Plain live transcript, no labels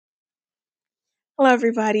Hello,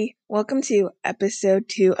 everybody. Welcome to episode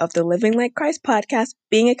 2 of the Living Like Christ podcast,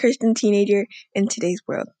 being a Christian teenager in today's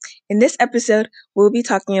world. In this episode, we'll be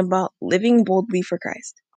talking about living boldly for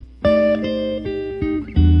Christ.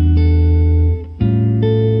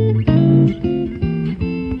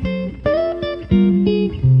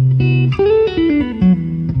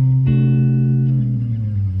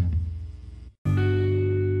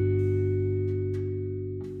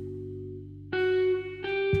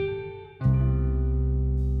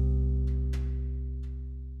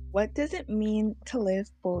 What does it mean to live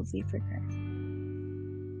boldly for Christ?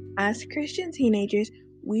 As Christian teenagers,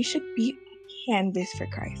 we should be a canvas for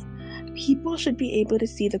Christ. People should be able to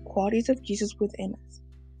see the qualities of Jesus within us.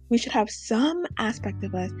 We should have some aspect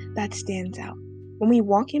of us that stands out. When we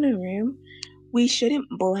walk in a room, we shouldn't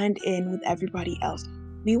blend in with everybody else.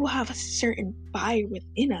 We will have a certain fire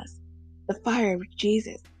within us, the fire of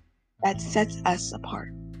Jesus, that sets us apart.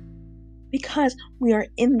 Because we are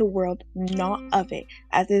in the world, not of it,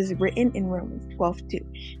 as it is written in Romans 12:2,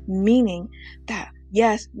 meaning that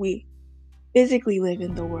yes, we physically live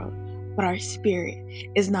in the world, but our spirit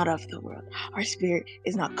is not of the world. Our spirit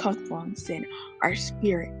is not comfortable in sin. Our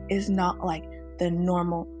spirit is not like the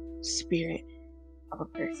normal spirit of a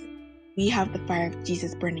person. We have the fire of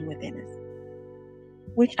Jesus burning within us,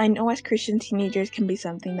 which I know as Christian teenagers can be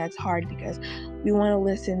something that's hard because we want to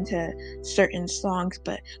listen to certain songs,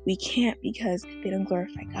 but we can't because they don't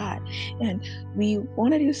glorify God. And we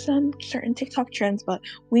want to do some certain TikTok trends, but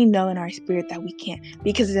we know in our spirit that we can't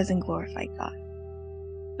because it doesn't glorify God.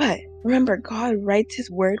 But remember, God writes His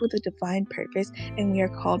word with a divine purpose, and we are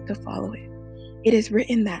called to follow it. It is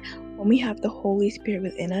written that when we have the Holy Spirit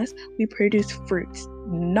within us, we produce fruits,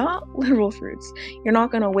 not literal fruits. You're not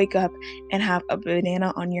going to wake up and have a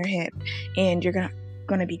banana on your hip and you're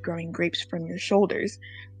going to be growing grapes from your shoulders,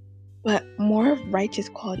 but more of righteous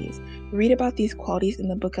qualities. Read about these qualities in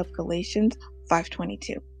the book of Galatians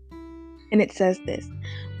 5:22. And it says this,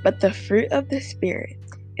 "But the fruit of the Spirit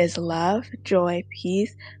is love, joy,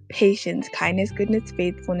 peace, patience, kindness, goodness,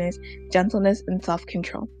 faithfulness, gentleness, and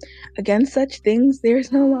self-control. Against such things there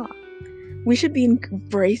is no law." We should be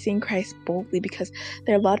embracing Christ boldly because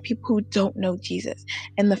there are a lot of people who don't know Jesus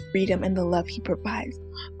and the freedom and the love He provides.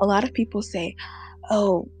 A lot of people say,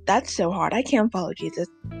 "Oh, that's so hard. I can't follow Jesus.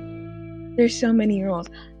 There's so many rules.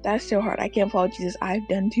 That's so hard. I can't follow Jesus. I've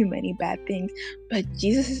done too many bad things." But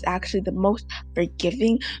Jesus is actually the most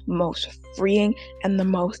forgiving, most freeing, and the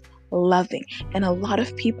most loving. And a lot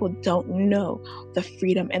of people don't know the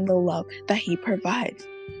freedom and the love that He provides.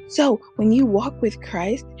 So when you walk with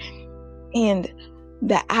Christ and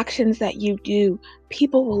the actions that you do,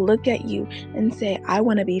 people will look at you and say, "I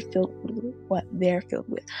want to be filled with what they're filled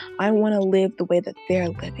with. I want to live the way that they're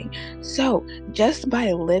living." So just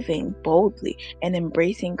by living boldly and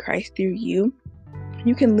embracing Christ through you,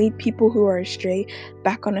 you can lead people who are astray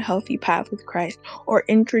back on a healthy path with Christ, or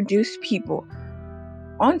introduce people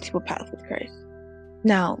onto a path with Christ.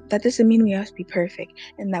 Now, that doesn't mean we have to be perfect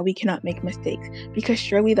and that we cannot make mistakes, because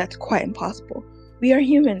surely that's quite impossible. We are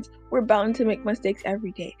humans. We're bound to make mistakes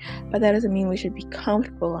every day, but that doesn't mean we should be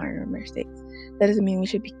comfortable in our mistakes. That doesn't mean we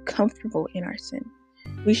should be comfortable in our sin.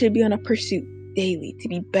 We should be on a pursuit daily to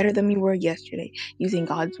be better than we were yesterday, using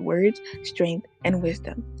God's words, strength, and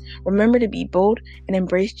wisdom. Remember to be bold and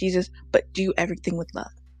embrace Jesus, but do everything with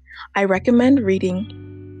love. I recommend reading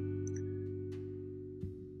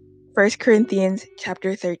 1 Corinthians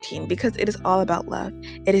chapter 13 because it is all about love.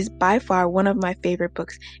 It is by far one of my favorite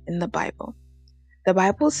books in the Bible. The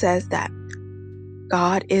Bible says that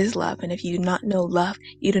God is love, and if you do not know love,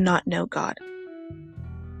 you do not know God.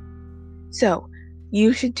 So,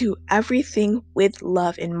 you should do everything with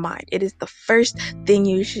love in mind. It is the first thing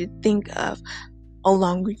you should think of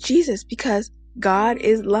along with Jesus, because God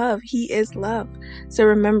is love. He is love. So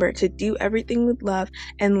remember to do everything with love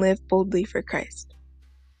and live boldly for Christ.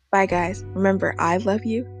 Bye, guys. Remember, I love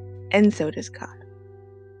you, and so does God.